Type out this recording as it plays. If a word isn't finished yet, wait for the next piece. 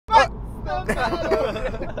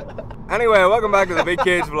Anyway, welcome back to the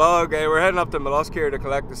Beatcage vlog. We're heading up to Mollusk here to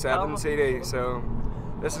collect the 7 CD, so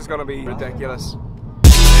this is going to be ridiculous.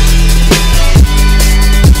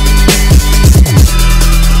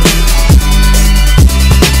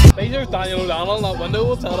 These are Daniel O'Donnell, that window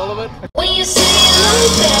will tell all of it. When you say you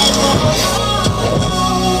like that,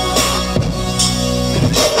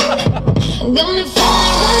 got me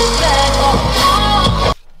falling right back.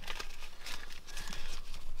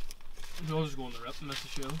 I'll just go on the rip and miss the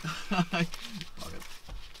show. Fuck it.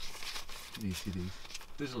 These CDs.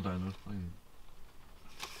 This will download.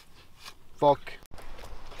 Fuck.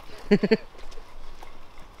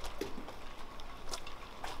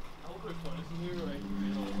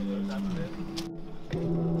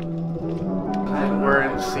 We're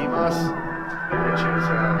in CMOS, which is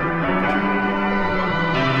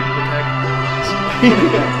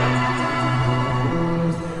Beatcage.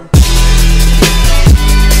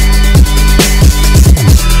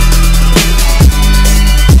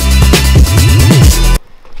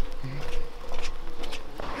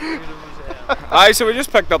 Aye, so we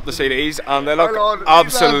just picked up the CDs and they look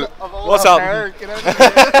absolute. What's up?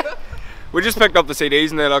 We just picked up the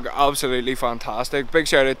CDs and they look absolutely fantastic. Big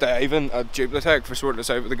shout out to Ivan at Duplicate for sorting us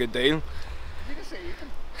out with a good deal. Did you just say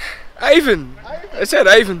Ivan? I said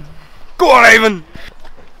Ivan. Go on, Ivan!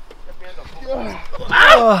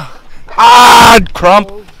 Ah, crump!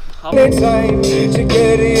 Time to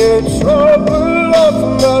get your trouble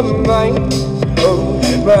off my mind. Oh,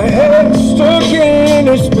 my head's stuck in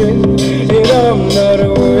a spin, and I'm not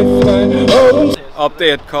worth my own.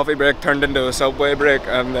 Update, coffee break turned into a Subway break,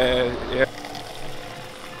 and yeah.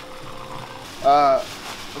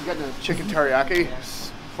 I'm getting a chicken teriyaki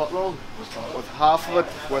foot roll with half of it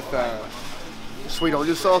with sweet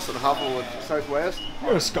onion sauce and half of it with Southwest.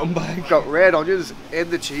 You're a scumbag. Got red onions in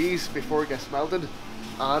the cheese before it gets melted,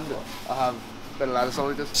 and I have a bit of lettuce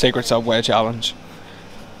on it. Secret Subway challenge.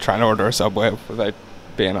 Trying to order a Subway without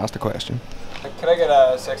being asked a question. Can I get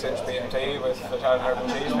a 6-inch BMT with Italian herbal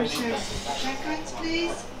cheese, please? Checkouts,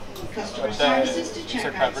 please. Customer With services to Sir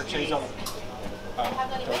check. Pepper cheese on it.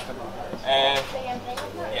 Toasted.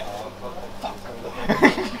 Yeah. Fuck.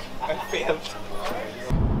 I failed.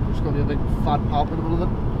 There's going to be a big fat pop in the middle of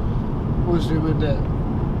it. Was doing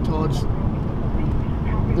Todd's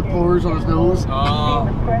the pores on his nose.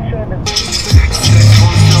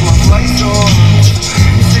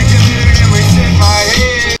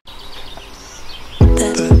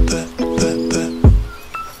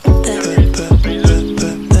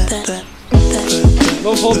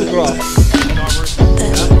 No photograph.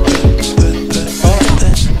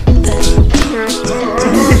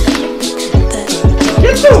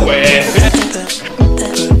 Get away!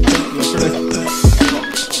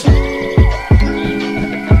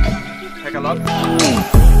 Take a look.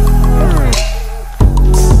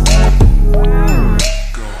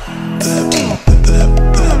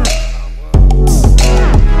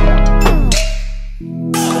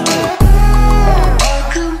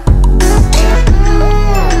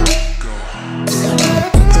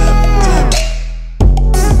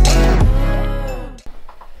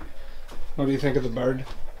 What do you think of the bird?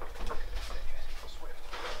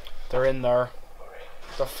 They're in there.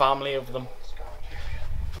 The family of them.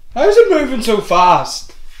 How's it moving so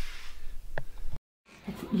fast?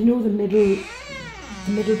 You know the middle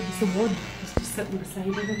piece of wood is just sitting beside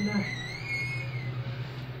it in there.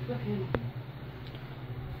 Look in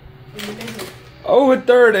the middle. Oh,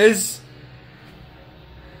 there it is.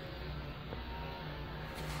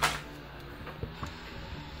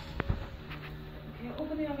 Okay,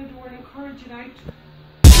 open the other door and encourage it out.